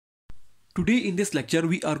Today in this lecture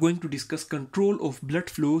we are going to discuss control of blood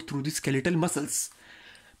flow through the skeletal muscles.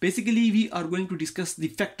 Basically we are going to discuss the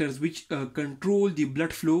factors which control the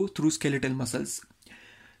blood flow through skeletal muscles.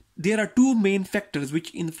 There are two main factors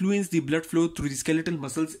which influence the blood flow through the skeletal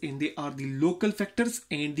muscles, and they are the local factors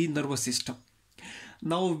and the nervous system.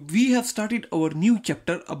 Now we have started our new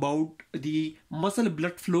chapter about the muscle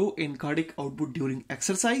blood flow and cardiac output during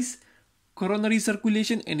exercise, coronary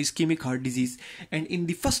circulation and ischemic heart disease. And in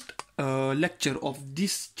the first lecture of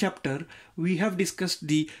this chapter we have discussed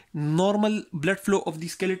the normal blood flow of the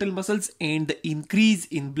skeletal muscles and the increase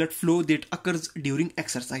in blood flow that occurs during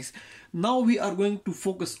exercise. Now we are going to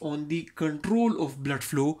focus on the control of blood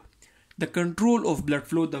flow, the control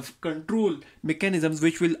mechanisms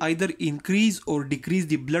which will either increase or decrease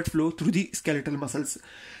the blood flow through the skeletal muscles.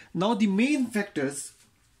 Now the main factors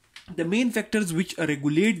which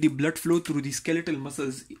regulate the blood flow through the skeletal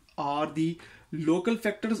muscles are the local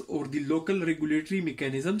factors or the local regulatory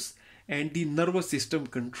mechanisms and the nervous system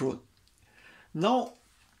control. Now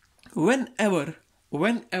whenever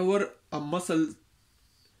a muscle,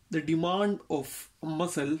 the demand of a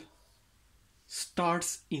muscle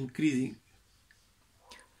starts increasing,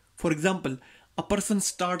 for example a person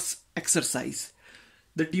starts exercise,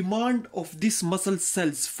 the demand of this muscle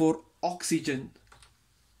cells for oxygen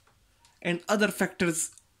and other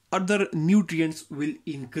nutrients will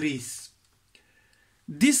increase.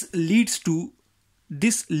 This leads to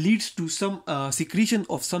some secretion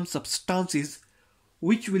of some substances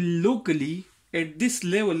which will locally at this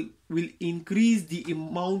level will increase the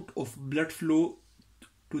amount of blood flow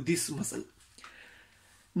to this muscle.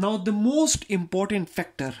 Now the most important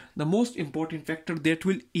factor that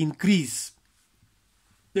will increase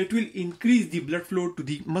the blood flow to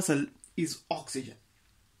the muscle is oxygen.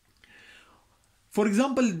 For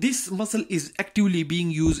example, this muscle is actively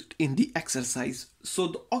being used in the exercise, so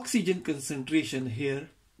the oxygen concentration here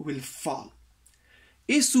will fall.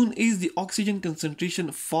 As soon as the oxygen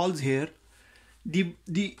concentration falls here, the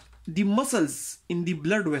muscles in the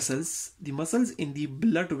blood vessels,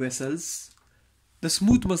 the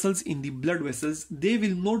smooth muscles in the blood vessels, they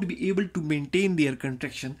will not be able to maintain their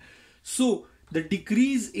contraction. So the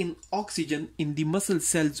decrease in oxygen in the muscle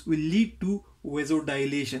cells will lead to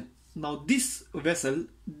vasodilation. Now this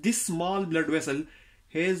small blood vessel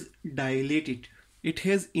has dilated, it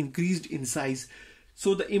has increased in size,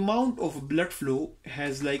 so the amount of blood flow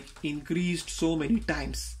has increased so many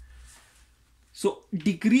times. So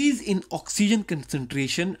decrease in oxygen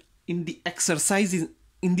concentration in the exercising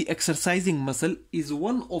muscle is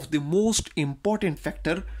one of the most important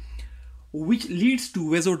factor which leads to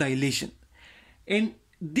vasodilation. And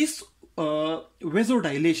this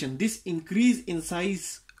vasodilation, this increase in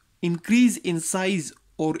size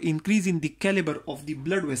or increase in the caliber of the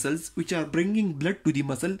blood vessels which are bringing blood to the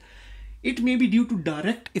muscle, it may be due to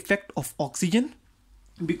direct effect of oxygen,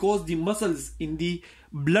 because the muscles in the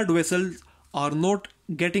blood vessels are not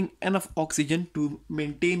getting enough oxygen to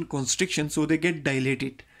maintain constriction, so they get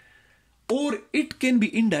dilated. Or it can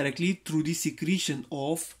be indirectly through the secretion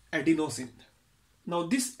of adenosine. Now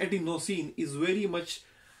this adenosine is very much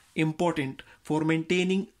important for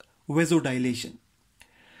maintaining vasodilation.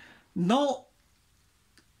 Now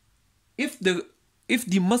if the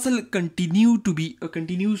muscle continues to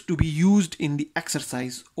be used in the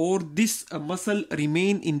exercise, or this muscle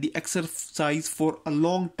remain in the exercise for a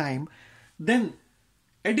long time, then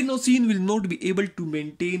adenosine will not be able to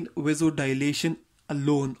maintain vasodilation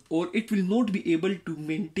alone, or it will not be able to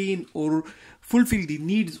maintain or fulfill the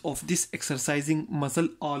needs of this exercising muscle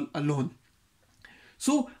all alone.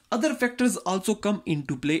 So other factors also come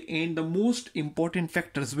into play, and the most important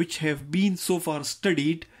factors which have been so far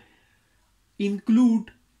studied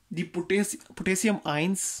include the potassium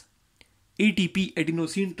ions, ATP,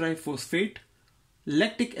 adenosine triphosphate,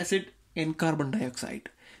 lactic acid and carbon dioxide.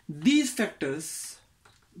 These factors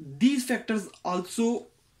also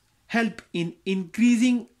help in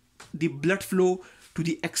increasing the blood flow to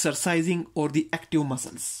the exercising or the active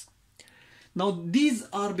muscles. Now these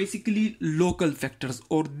are basically local factors,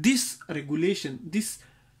 or this regulation, this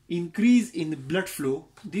increase in blood flow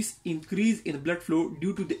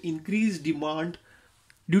due to the increased demand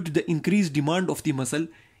of the muscle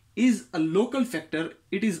is a local factor.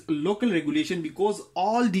 It is a local regulation because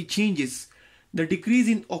all the changes, the decrease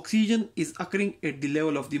in oxygen is occurring at the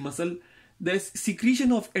level of the muscle, the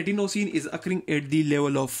secretion of adenosine is occurring at the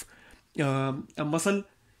level of a muscle.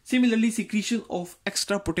 Similarly, secretion of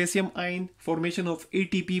extra potassium ion, formation of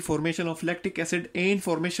ATP, formation of lactic acid and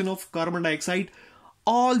formation of carbon dioxide,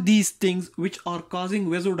 all these things which are causing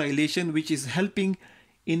vasodilation, which is helping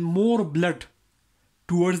in more blood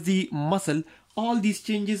towards the muscle, all these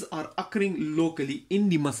changes are occurring locally in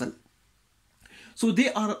the muscle. So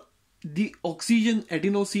they are the oxygen,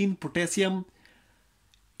 adenosine, potassium,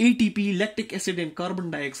 ATP, lactic acid and carbon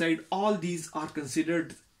dioxide. All these are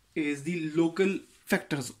considered as the local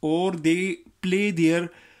factors, or they play their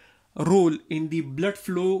role in the blood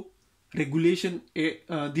flow regulation,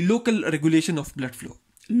 the local regulation of blood flow.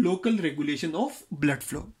 Local regulation of blood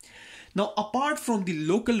flow. Now, apart from the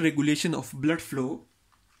local regulation of blood flow,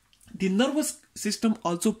 the nervous system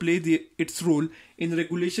also plays its role in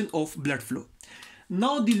regulation of blood flow.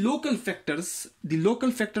 Now, the local factors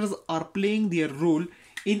are playing their role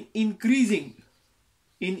in increasing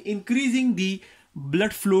the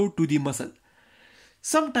blood flow to the muscle.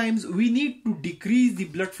 Sometimes we need to decrease the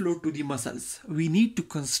blood flow to the muscles. We need to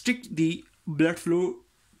constrict the blood flow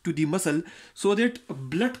to the muscle so that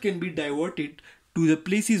blood can be diverted to the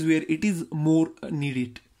places where it is more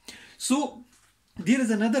needed. So there is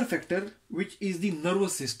another factor which is the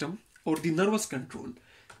nervous system or the nervous control.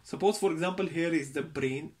 Suppose, for example, here is the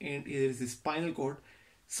brain and here is the spinal cord.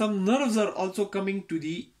 Some nerves are also coming to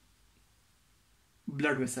the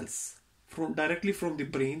blood vessels directly from the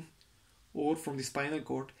brain or from the spinal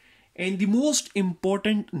cord. And the most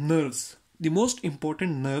important nerves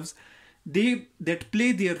that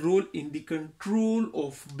play their role in the control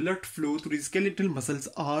of blood flow through the skeletal muscles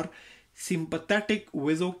are sympathetic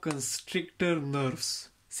vasoconstrictor nerves.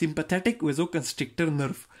 Sympathetic vasoconstrictor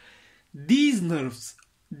nerve. These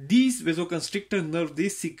vasoconstrictor nerves, they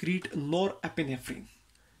secrete norepinephrine.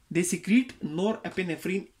 They secrete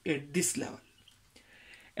norepinephrine at this level.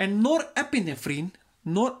 And norepinephrine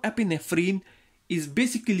is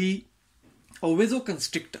basically a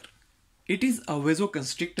vasoconstrictor. It is a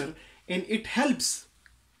vasoconstrictor and it helps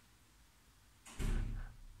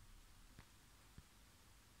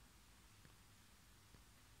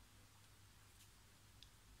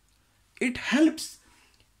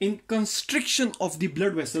in constriction of the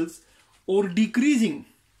blood vessels or decreasing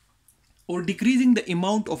the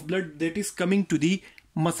amount of blood that is coming to the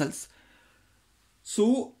muscles.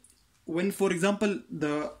 So when, for example,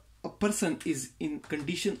 a person is in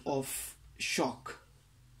condition of shock,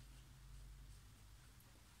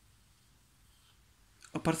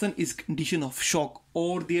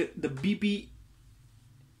 or the BP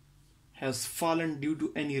has fallen due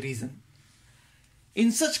to any reason.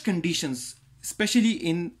 In such conditions, especially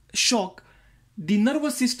in shock, the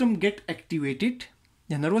nervous system gets activated.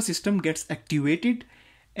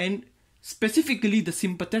 And specifically the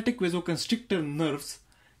sympathetic vasoconstrictor nerves,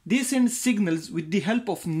 they send signals with the help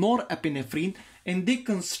of norepinephrine and they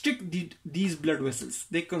constrict these blood vessels.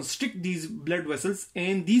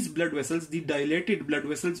 And these blood vessels, the dilated blood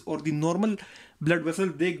vessels or the normal blood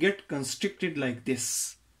vessels, they get constricted like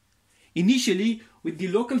this. Initially, with the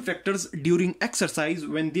local factors during exercise,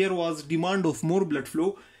 when there was demand of more blood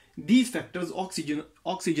flow, these factors, oxygen,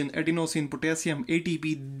 adenosine, potassium,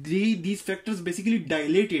 ATP, these factors basically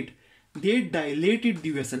dilated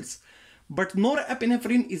the vessels. But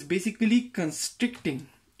norepinephrine is basically constricting.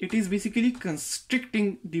 It is basically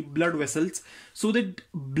constricting the blood vessels so that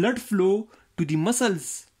blood flow to the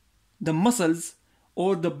muscles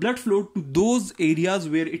or the blood flow to those areas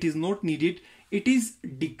where it is not needed, it is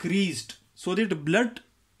decreased. So that blood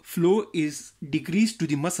flow is decreased to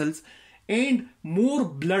the muscles and more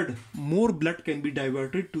blood can be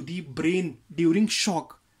diverted to the brain during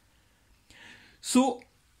shock. So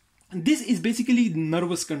this is basically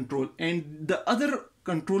nervous control, and the other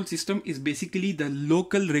control system is basically the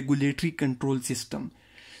local regulatory control system.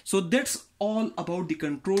 So that's all about the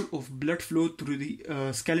control of blood flow through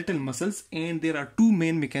the skeletal muscles, and there are two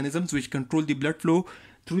main mechanisms which control the blood flow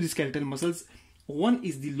through the skeletal muscles. One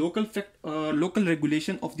is the local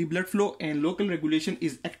regulation of the blood flow, and local regulation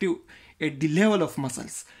is active at the level of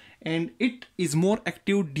muscles, and it is more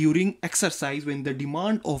active during exercise when the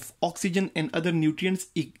demand of oxygen and other nutrients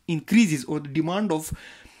increases, or the demand of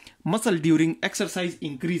muscle during exercise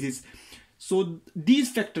increases. So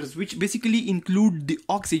these factors, which basically include the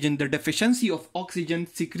oxygen, the deficiency of oxygen,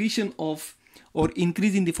 secretion of or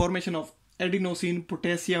increase in the formation of adenosine,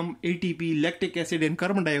 potassium, ATP, lactic acid and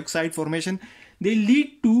carbon dioxide formation, they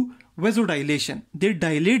lead to vasodilation. They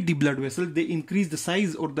dilate the blood vessels, they increase the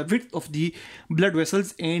size or the width of the blood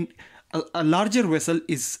vessels, and a larger vessel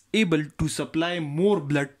is able to supply more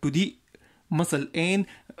blood to the muscle, and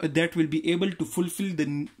that will be able to fulfill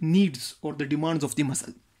the needs or the demands of the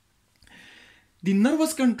muscle. The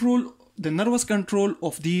nervous control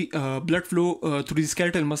of the blood flow through the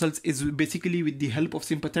skeletal muscles is basically with the help of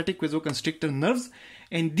sympathetic vasoconstrictor nerves,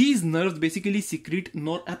 and these nerves basically secrete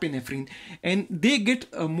norepinephrine, and they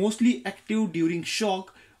get mostly active during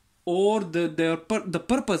shock or the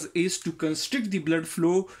purpose is to constrict the blood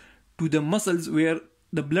flow to the muscles where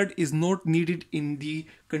the blood is not needed in the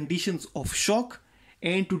conditions of shock,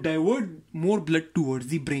 and to divert more blood towards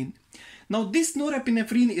the brain. Now this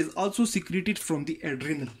norepinephrine is also secreted from the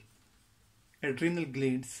adrenal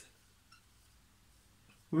glands,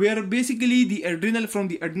 where basically the adrenal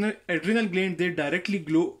gland, they directly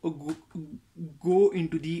go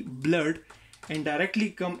into the blood and directly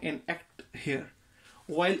come and act here,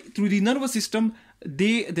 while through the nervous system,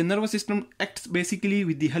 the nervous system acts basically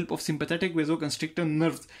with the help of sympathetic vasoconstrictor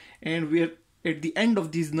nerves, and where at the end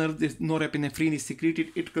of these nerves this norepinephrine is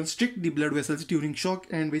secreted. It constricts the blood vessels during shock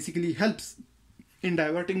and basically helps in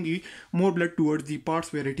diverting the more blood towards the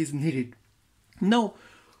parts where it is needed. Now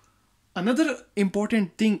another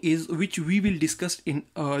important thing is, which we will discuss in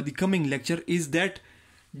the coming lecture, is that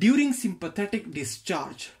during sympathetic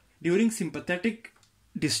discharge,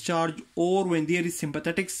 or when there is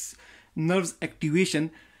sympathetic nerves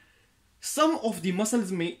activation, some of the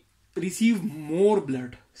muscles may receive more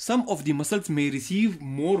blood.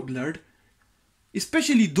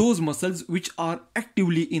 Especially those muscles which are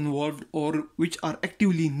actively involved or which are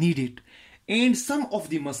actively needed. And some of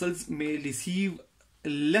the muscles may receive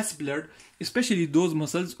less blood, especially those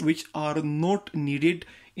muscles which are not needed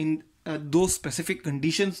in those specific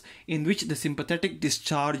conditions in which the sympathetic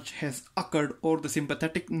discharge has occurred or the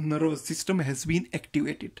sympathetic nervous system has been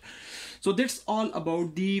activated. So that's all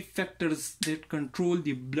about the factors that control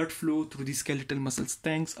the blood flow through the skeletal muscles.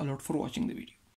 Thanks a lot for watching the video.